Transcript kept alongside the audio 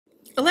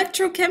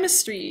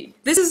Electrochemistry.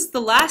 This is the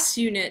last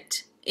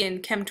unit in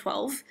Chem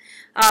 12.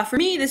 For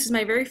me, this is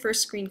my very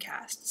first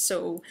screencast,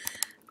 so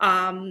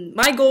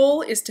my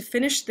goal is to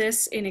finish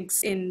this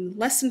in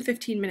less than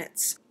 15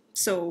 minutes.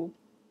 So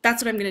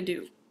that's what I'm going to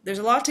do. There's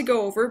a lot to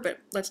go over, but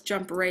let's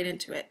jump right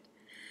into it.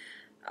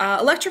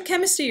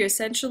 Electrochemistry is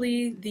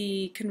essentially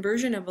the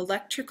conversion of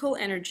electrical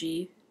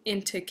energy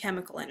into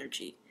chemical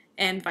energy,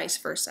 and vice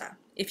versa.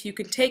 If you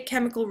can take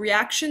chemical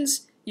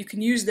reactions, you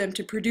can use them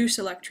to produce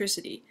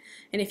electricity.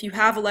 And if you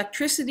have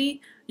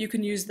electricity, you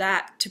can use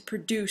that to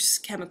produce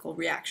chemical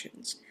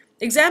reactions.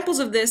 Examples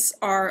of this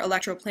are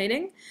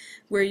electroplating,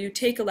 where you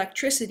take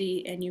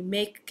electricity and you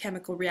make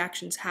chemical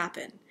reactions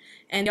happen.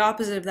 And the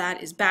opposite of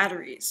that is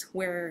batteries,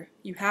 where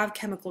you have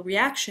chemical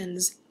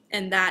reactions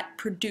and that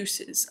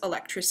produces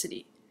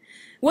electricity.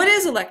 What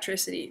is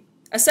electricity?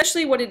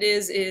 Essentially what it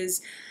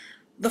is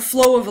the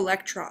flow of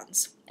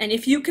electrons. And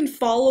if you can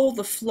follow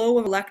the flow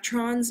of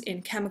electrons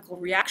in chemical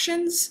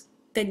reactions,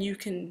 then you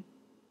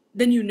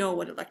know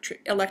what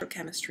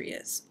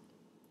electrochemistry is.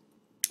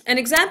 An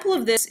example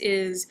of this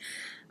is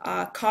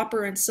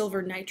copper and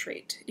silver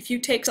nitrate. If you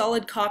take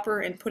solid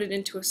copper and put it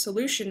into a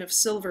solution of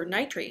silver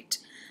nitrate,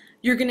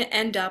 you're going to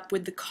end up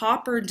with the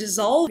copper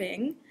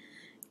dissolving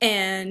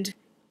and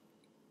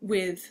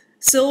with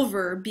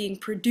silver being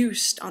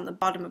produced on the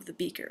bottom of the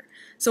beaker.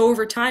 So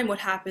over time what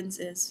happens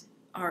is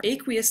our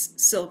aqueous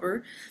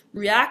silver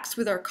reacts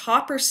with our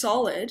copper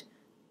solid.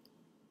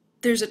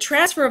 There's a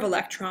transfer of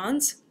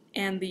electrons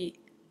and the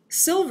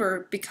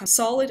silver becomes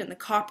solid and the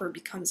copper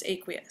becomes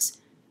aqueous.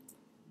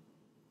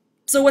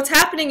 So what's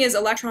happening is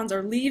electrons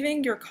are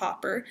leaving your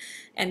copper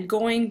and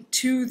going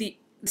to the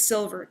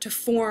silver to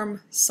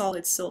form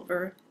solid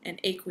silver and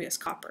aqueous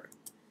copper.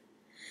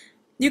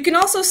 You can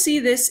also see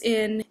this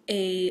in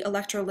an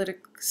electrolytic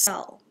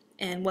cell,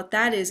 and what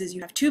that is you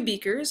have two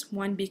beakers,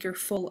 one beaker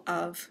full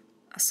of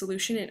a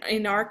solution.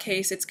 In our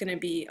case it's going to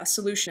be a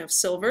solution of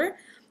silver,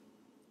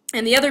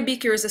 and the other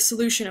beaker is a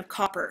solution of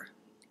copper,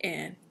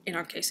 and in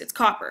our case it's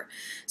copper.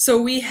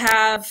 So we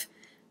have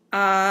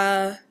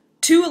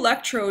two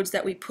electrodes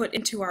that we put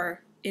into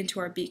our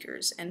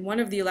beakers, and one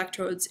of the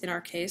electrodes, in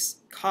our case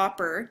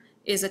copper,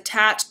 is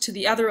attached to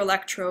the other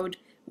electrode,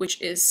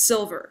 which is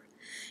silver.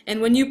 And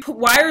when you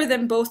wire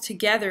them both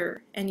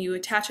together and you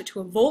attach it to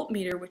a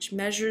voltmeter, which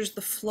measures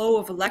the flow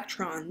of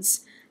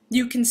electrons,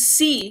 you can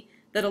see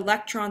that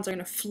electrons are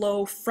going to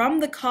flow from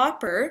the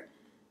copper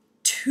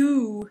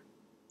to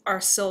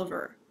our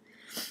silver.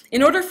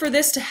 In order for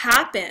this to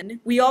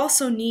happen, we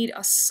also need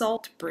a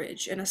salt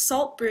bridge, and a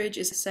salt bridge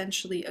is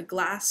essentially a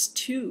glass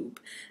tube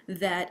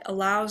that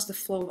allows the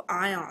flow of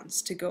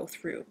ions to go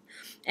through.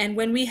 And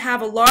when we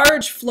have a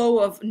large flow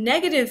of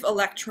negative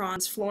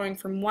electrons flowing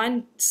from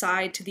one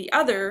side to the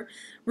other,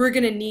 we're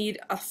going to need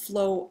a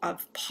flow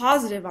of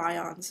positive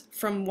ions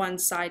from one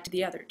side to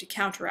the other to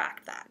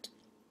counteract that.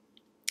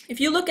 If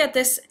you look at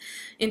this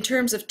in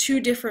terms of two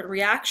different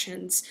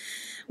reactions,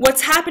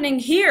 what's happening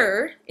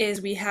here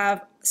is we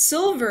have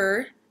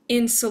silver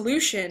in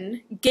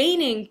solution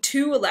gaining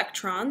 2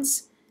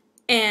 electrons,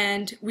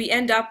 and we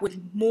end up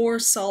with more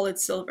solid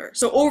silver.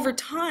 So over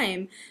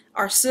time,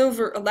 our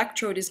silver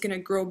electrode is going to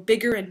grow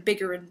bigger and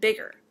bigger and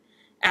bigger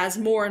as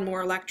more and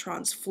more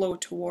electrons flow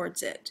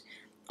towards it.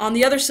 On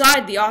the other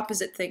side, the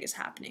opposite thing is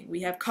happening.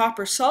 We have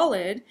copper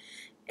solid,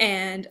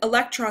 and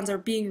electrons are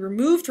being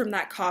removed from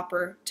that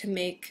copper to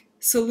make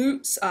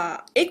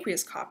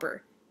aqueous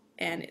copper,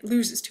 and it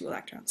loses 2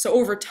 electrons. So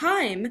over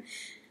time,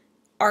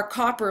 our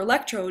copper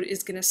electrode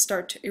is going to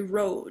start to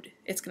erode.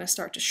 It's going to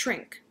start to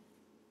shrink.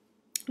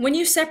 When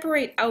you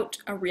separate out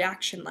a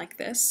reaction like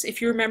this,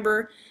 if you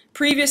remember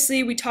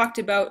previously we talked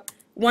about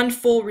one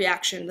full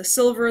reaction, the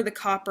silver, the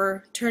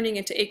copper, turning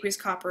into aqueous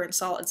copper and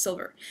solid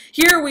silver.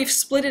 Here we've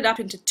split it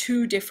up into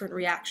 2 different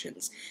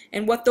reactions,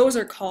 and what those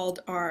are called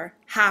are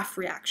half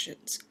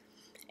reactions.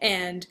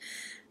 And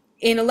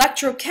in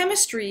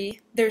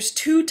electrochemistry, there's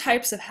 2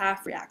 types of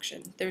half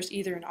reaction. There's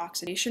either an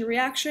oxidation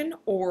reaction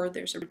or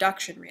there's a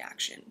reduction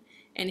reaction.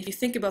 And if you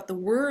think about the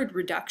word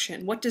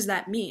reduction, what does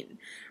that mean?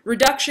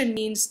 Reduction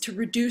means to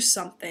reduce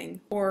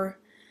something or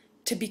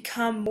to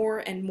become more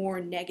and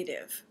more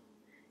negative.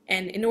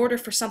 And in order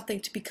for something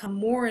to become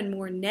more and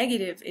more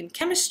negative in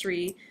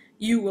chemistry,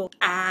 you will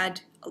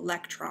add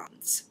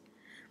electrons.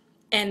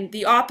 And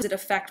the opposite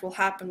effect will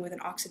happen with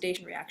an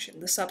oxidation reaction.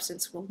 The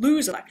substance will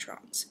lose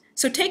electrons.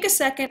 So take a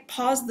second,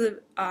 pause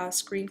the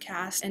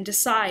screencast, and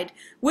decide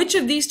which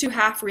of these 2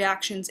 half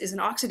reactions is an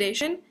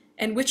oxidation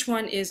and which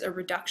one is a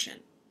reduction.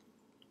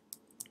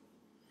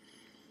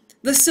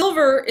 The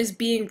silver is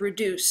being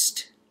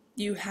reduced.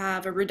 You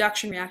have a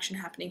reduction reaction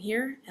happening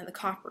here, and the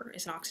copper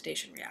is an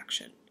oxidation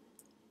reaction.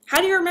 How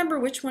do you remember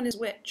which one is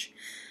which?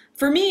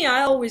 For me,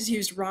 I always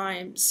used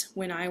rhymes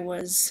when I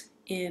was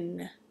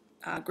in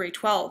grade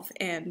 12,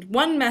 and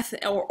one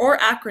method, or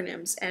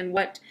acronyms, and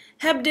what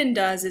Hebden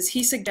does is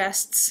he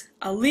suggests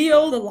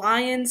Leo the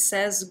lion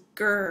says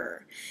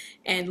grr,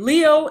 and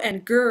Leo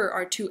and grr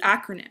are 2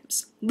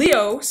 acronyms.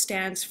 Leo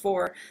stands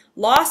for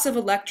loss of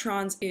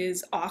electrons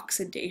is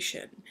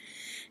oxidation,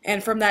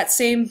 and from that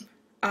same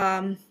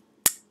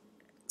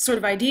sort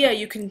of idea,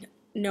 you can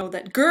know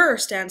that GER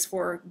stands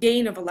for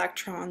gain of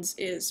electrons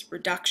is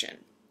reduction.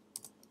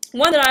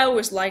 One that I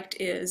always liked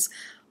is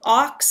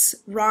ox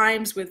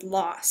rhymes with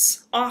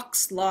loss.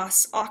 Ox,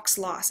 loss, ox,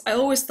 loss. I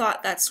always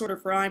thought that sort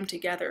of rhymed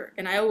together,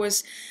 and I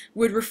always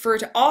would refer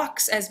to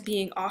ox as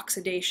being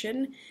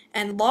oxidation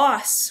and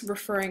loss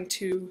referring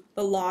to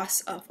the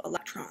loss of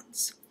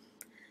electrons.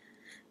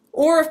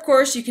 Or, of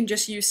course, you can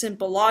just use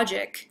simple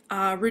logic.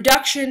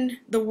 Reduction,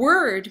 the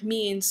word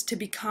means to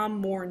become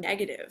more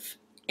negative.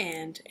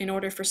 And in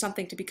order for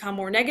something to become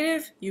more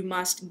negative, you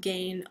must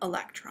gain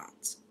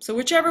electrons. So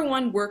whichever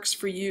one works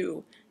for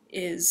you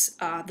is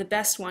the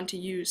best one to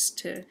use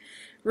to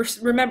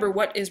remember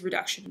what is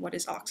reduction, what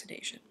is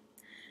oxidation.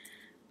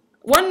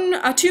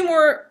 Two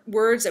more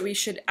words that we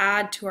should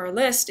add to our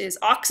list is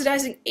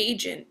oxidizing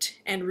agent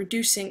and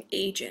reducing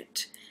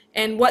agent.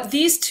 And what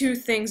these two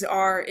things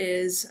are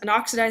is an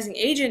oxidizing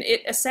agent,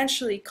 it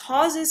essentially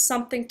causes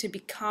something to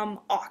become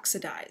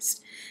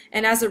oxidized.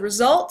 And as a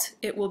result,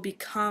 it will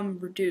become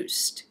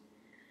reduced.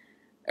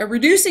 A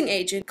reducing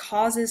agent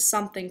causes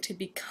something to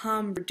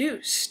become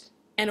reduced.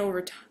 And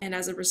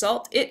as a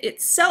result, it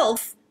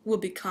itself will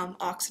become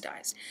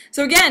oxidized.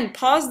 So again,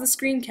 pause the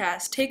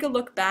screencast, take a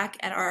look back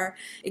at our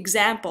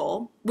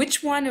example.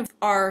 Which one of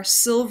our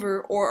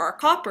silver or our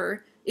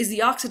copper is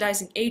the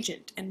oxidizing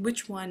agent, and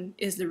which one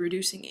is the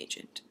reducing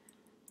agent?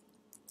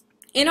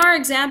 In our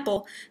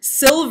example,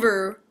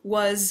 silver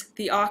was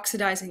the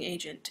oxidizing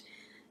agent.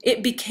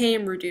 It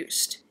became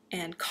reduced,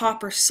 and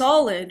copper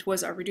solid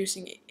was our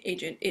reducing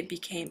agent. It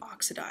became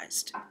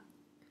oxidized.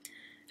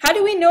 How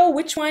do we know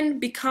which one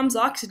becomes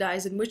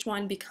oxidized and which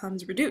one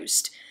becomes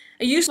reduced?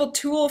 A useful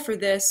tool for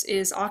this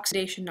is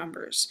oxidation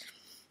numbers.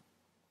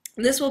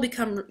 This will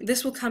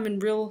come in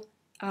real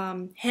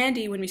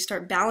handy when we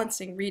start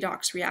balancing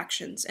redox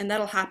reactions, and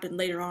that'll happen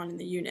later on in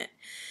the unit.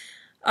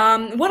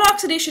 What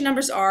oxidation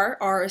numbers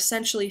are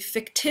essentially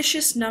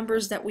fictitious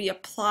numbers that we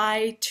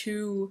apply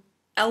to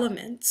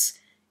elements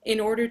in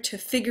order to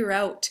figure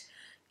out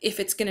if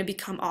it's going to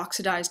become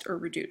oxidized or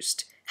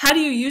reduced. How do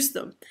you use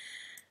them?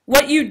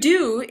 What you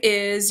do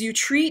is you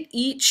treat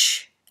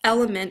each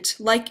element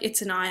like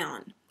it's an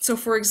ion. So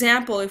for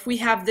example, if we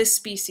have this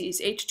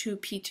species,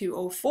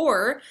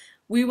 H2P2O4,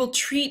 we will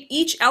treat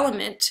each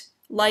element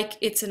like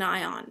it's an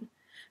ion.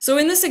 So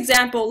in this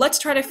example, let's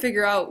try to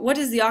figure out what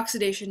is the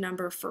oxidation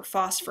number for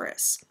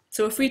phosphorus.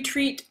 So if we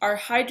treat our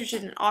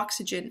hydrogen and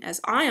oxygen as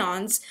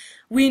ions,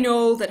 we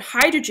know that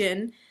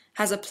hydrogen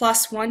has a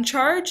 +1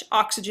 charge,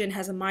 oxygen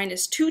has a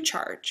 -2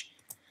 charge.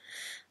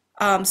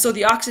 So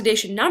the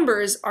oxidation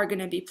numbers are going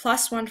to be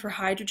 +1 for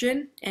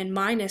hydrogen and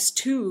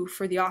 -2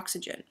 for the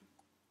oxygen.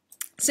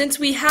 Since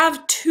we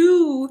have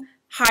 2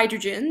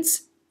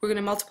 hydrogens, we're going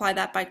to multiply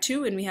that by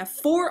 2, and we have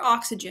 4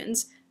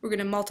 oxygens, we're going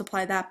to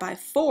multiply that by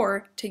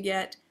 4 to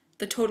get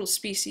the total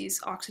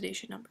species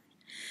oxidation number.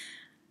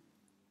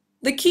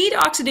 The key to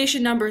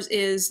oxidation numbers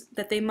is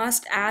that they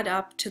must add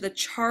up to the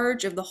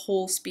charge of the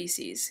whole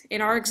species.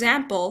 In our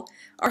example,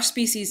 our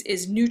species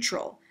is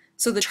neutral,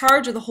 so the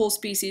charge of the whole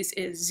species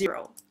is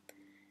 0.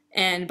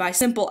 And by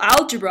simple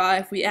algebra,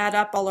 if we add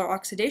up all our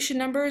oxidation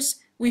numbers,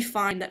 we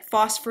find that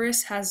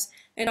phosphorus has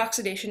an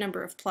oxidation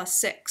number of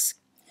 +6.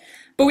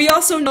 But we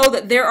also know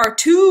that there are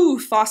 2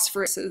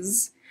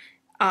 phosphoruses,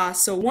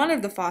 so one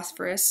of the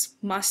phosphorus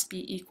must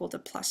be equal to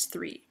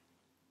 +3.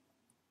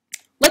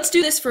 Let's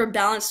do this for a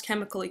balanced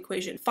chemical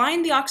equation.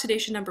 Find the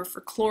oxidation number for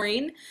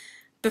chlorine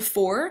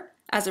before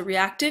as a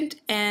reactant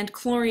and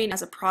chlorine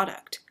as a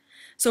product.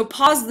 So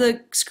pause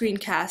the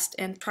screencast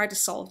and try to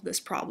solve this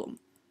problem.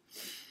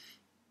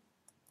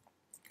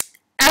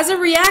 As a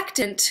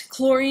reactant,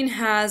 chlorine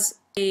has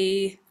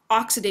an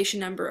oxidation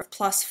number of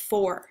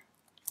 +4.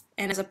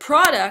 And as a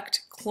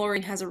product,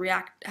 chlorine has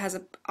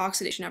an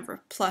oxidation number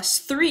of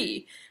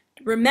 +3.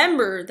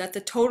 Remember that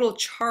the total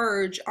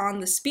charge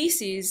on the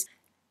species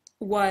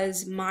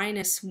was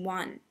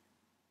 -1.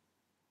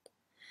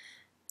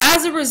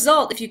 As a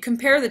result, if you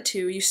compare the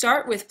two, you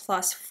start with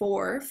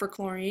 +4 for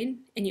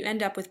chlorine and you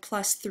end up with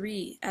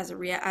 +3 as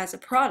a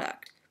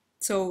product.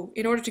 So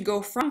in order to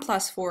go from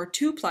 +4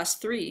 to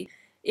 +3,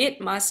 it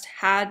must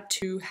had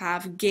to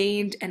have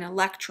gained an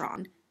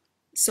electron.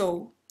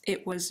 So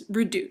it was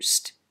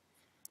reduced.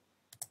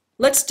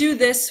 Let's do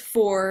this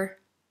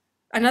for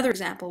another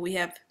example. We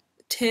have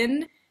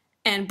tin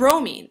and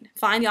bromine.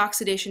 Find the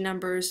oxidation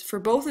numbers for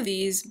both of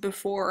these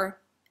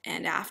before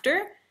and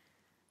after.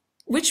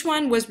 Which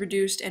one was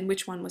reduced and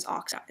which one was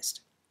oxidized?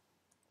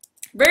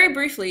 Very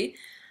briefly,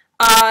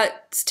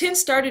 tin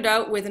started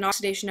out with an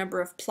oxidation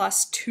number of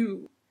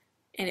 +2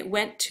 and it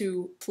went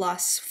to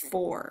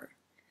 +4.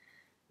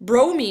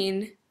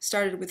 Bromine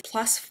started with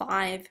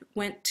 +5,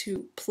 went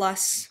to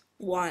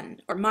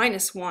 +1 or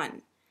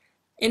 -1.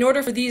 In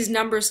order for these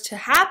numbers to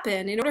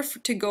happen, in order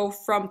to go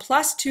from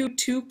 +2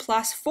 to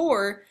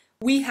 +4,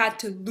 we had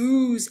to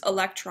lose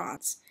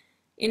electrons.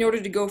 In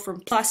order to go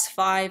from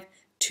 +5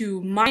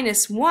 to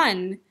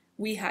 -1,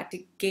 we had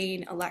to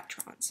gain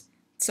electrons.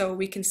 So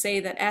we can say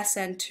that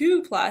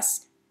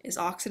Sn2+ is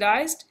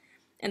oxidized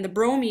and the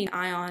bromine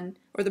ion,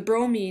 or the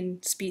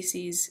bromine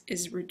species,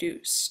 is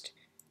reduced.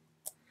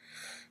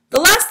 The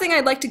last thing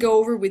I'd like to go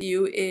over with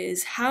you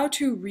is how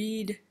to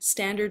read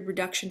standard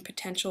reduction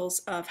potentials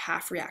of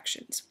half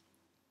reactions.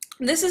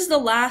 This is the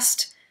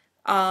last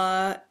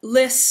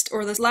list,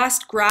 or this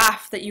last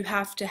graph that you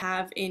have to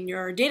have in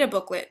your data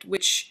booklet,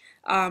 which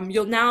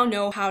you'll now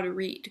know how to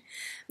read.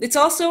 It's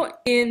also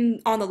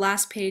on the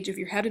last page of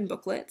your Hebden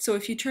booklet, so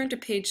if you turn to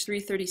page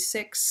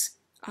 336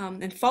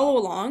 and follow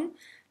along,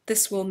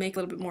 this will make a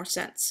little bit more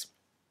sense.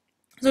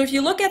 So if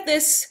you look at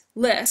this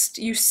list,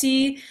 you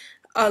see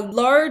a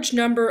large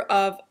number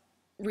of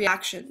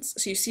reactions.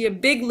 So you see a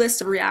big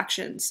list of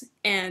reactions,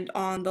 and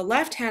on the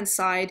left-hand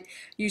side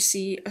you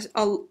see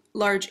a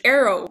large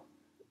arrow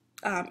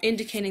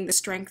indicating the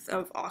strength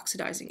of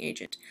oxidizing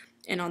agent.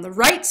 And on the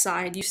right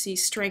side you see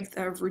strength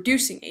of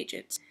reducing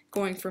agents,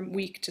 going from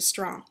weak to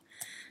strong.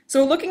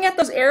 So looking at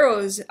those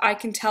arrows, I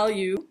can tell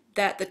you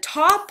that the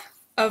top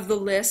of the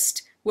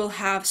list will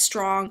have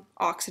strong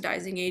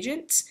oxidizing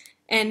agents,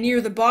 and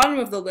near the bottom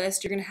of the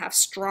list you're going to have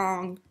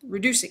strong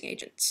reducing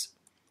agents.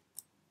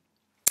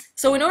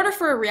 So in order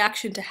for a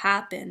reaction to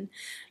happen,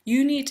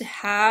 you need to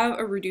have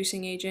a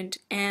reducing agent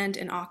and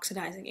an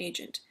oxidizing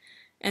agent.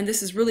 And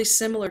this is really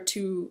similar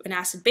to an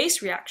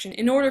acid-base reaction.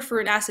 In order for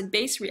an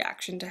acid-base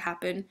reaction to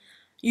happen,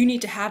 you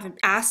need to have an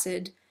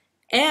acid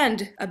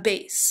and a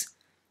base.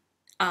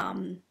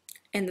 And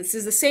this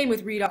is the same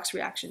with redox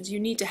reactions. You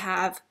need to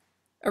have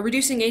a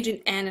reducing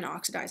agent and an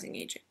oxidizing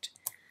agent.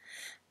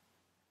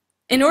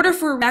 In order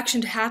for a reaction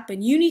to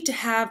happen, you need to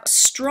have a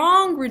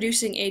strong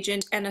reducing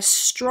agent and a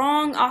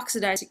strong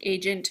oxidizing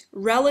agent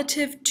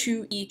relative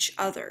to each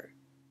other.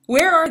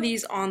 Where are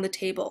these on the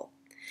table?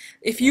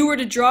 If you were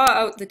to draw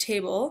out the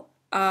table,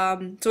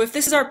 so if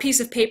this is our piece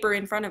of paper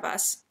in front of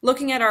us,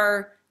 looking at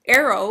our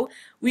arrow,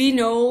 we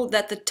know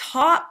that the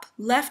top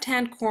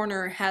left-hand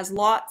corner has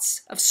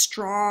lots of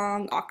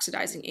strong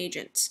oxidizing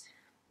agents.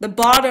 The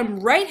bottom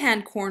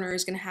right-hand corner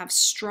is going to have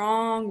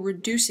strong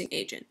reducing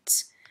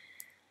agents.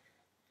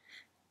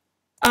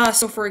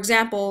 So for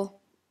example,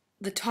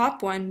 the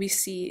top one we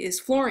see is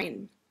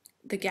fluorine,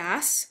 the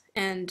gas,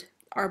 and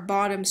our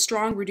bottom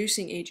strongest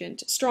reducing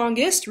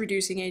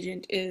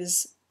agent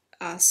is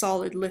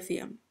solid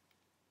lithium.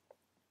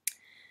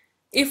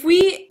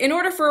 In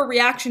order for a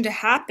reaction to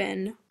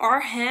happen,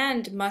 our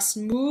hand must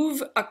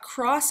move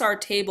across our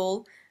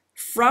table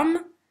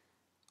from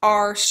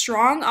our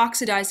strong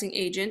oxidizing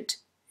agent.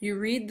 You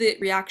read the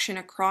reaction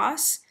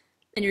across,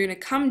 and you're going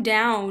to come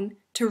down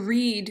to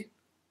read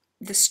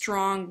the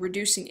strong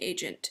reducing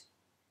agent,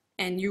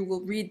 and you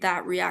will read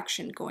that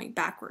reaction going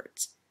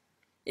backwards.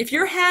 If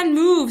your hand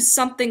moves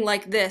something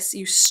like this,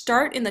 you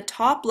start in the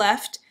top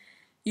left,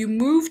 you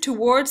move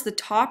towards the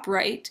top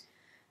right,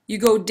 you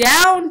go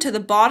down to the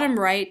bottom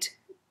right,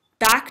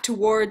 back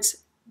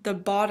towards the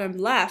bottom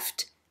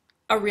left,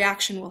 a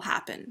reaction will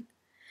happen.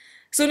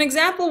 So an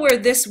example where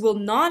this will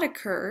not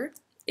occur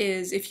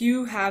is if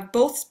you have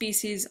both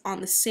species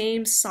on the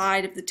same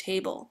side of the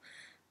table,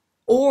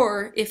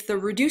 or if the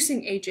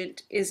reducing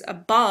agent is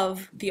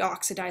above the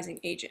oxidizing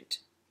agent.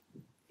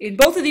 In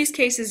both of these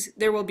cases,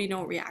 there will be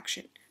no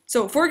reaction.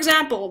 So for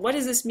example, what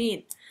does this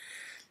mean?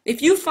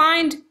 If you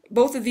find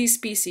both of these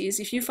species,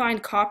 if you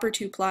find copper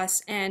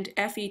 2+ and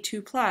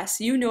Fe2+,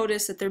 you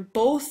notice that they're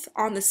both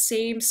on the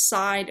same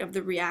side of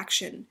the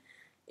reaction.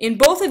 In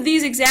both of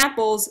these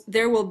examples,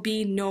 there will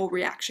be no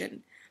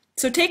reaction.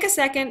 So take a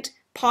second,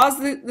 pause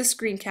the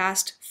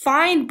screencast,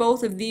 find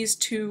both of these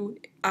two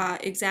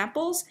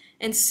examples,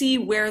 and see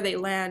where they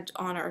land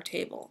on our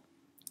table.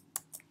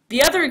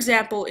 The other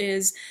example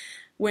is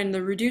when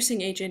the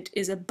reducing agent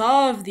is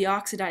above the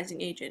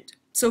oxidizing agent.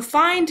 So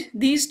find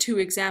these two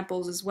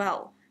examples as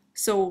well.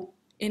 So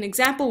in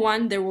example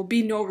 1, there will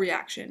be no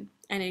reaction,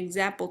 and in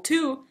example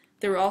 2,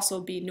 there will also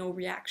be no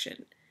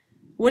reaction.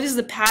 What is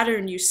the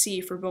pattern you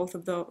see for both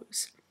of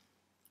those?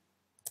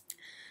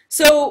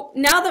 So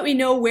now that we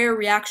know where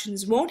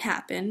reactions won't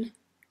happen,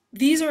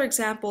 these are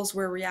examples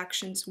where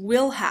reactions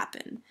will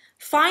happen.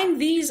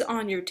 Find these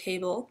on your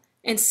table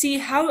and see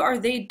how are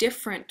they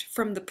different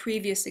from the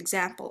previous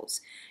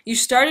examples. You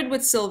started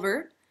with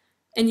silver,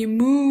 and you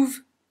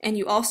move, and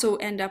you also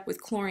end up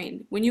with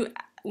chlorine. When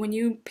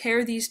you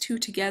pair these two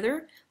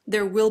together,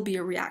 there will be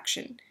a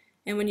reaction.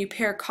 And when you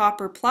pair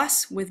copper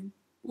plus with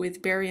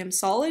barium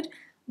solid,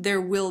 there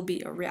will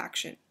be a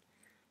reaction.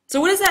 So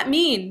what does that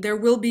mean, there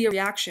will be a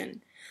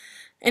reaction?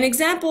 An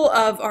example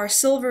of our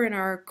silver and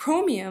our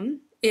chromium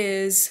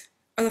is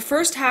the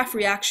first half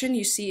reaction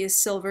you see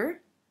is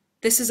silver.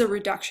 This is a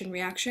reduction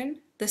reaction.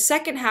 The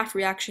second half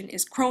reaction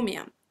is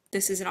chromium.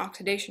 This is an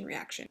oxidation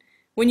reaction.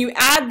 When you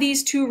add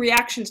these two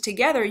reactions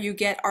together, you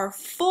get our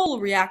full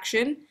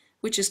reaction,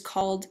 which is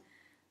called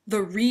the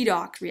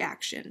redox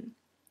reaction.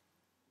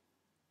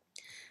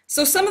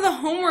 So some of the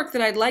homework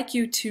that I'd like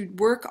you to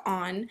work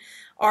on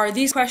are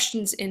these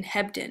questions in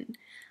Hebden.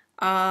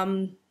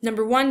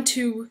 Number 1,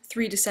 2,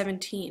 3 to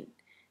 17.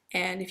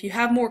 And if you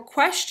have more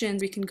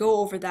questions, we can go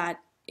over that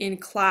in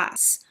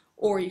class,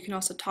 or you can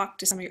also talk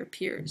to some of your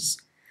peers.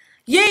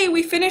 Yay,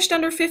 we finished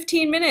under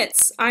 15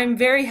 minutes. I'm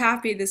very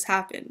happy this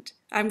happened.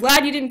 I'm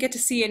glad you didn't get to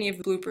see any of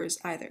the bloopers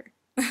either.